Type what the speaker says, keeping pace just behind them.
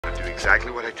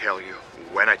exactly what I tell you,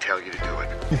 when I tell you to do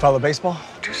it. You follow baseball?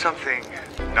 Do something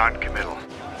non-committal.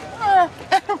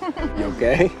 You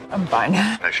okay? I'm fine.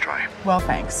 Nice try. Well,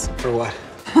 thanks. For what?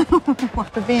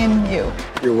 For being you.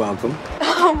 You're welcome.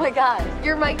 Oh my God,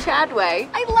 you're Mike Chadway.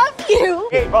 I love you.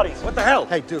 Hey, buddies, what the hell?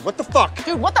 Hey, dude, what the fuck?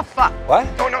 Dude, what the fuck? What?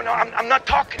 No, I'm not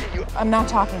talking to you. I'm not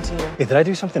talking to you. Hey, did I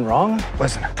do something wrong?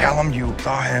 Listen, tell him you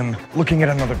saw him looking at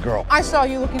another girl. I saw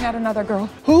you looking at another girl.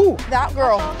 Who? That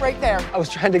girl, right there. I was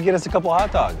trying to get us a couple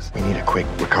hot dogs. We need a quick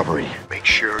recovery. Make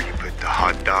sure you put the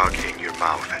hot dog in your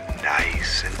mouth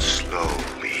nice and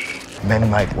slowly. Men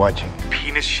might watching.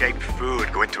 Penis-shaped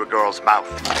food go into a girl's mouth.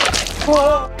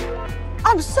 Whoa.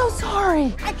 I'm so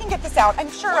sorry. I can get this out. I'm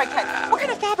sure I can. What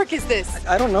kind of fabric is this?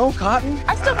 I don't know, cotton?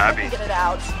 I still Abby. can get it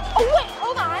out. Oh, wait,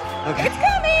 hold on. Okay. It's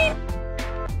coming.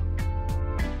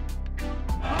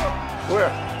 Where?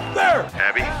 There!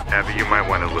 Abby, you might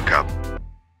want to look up.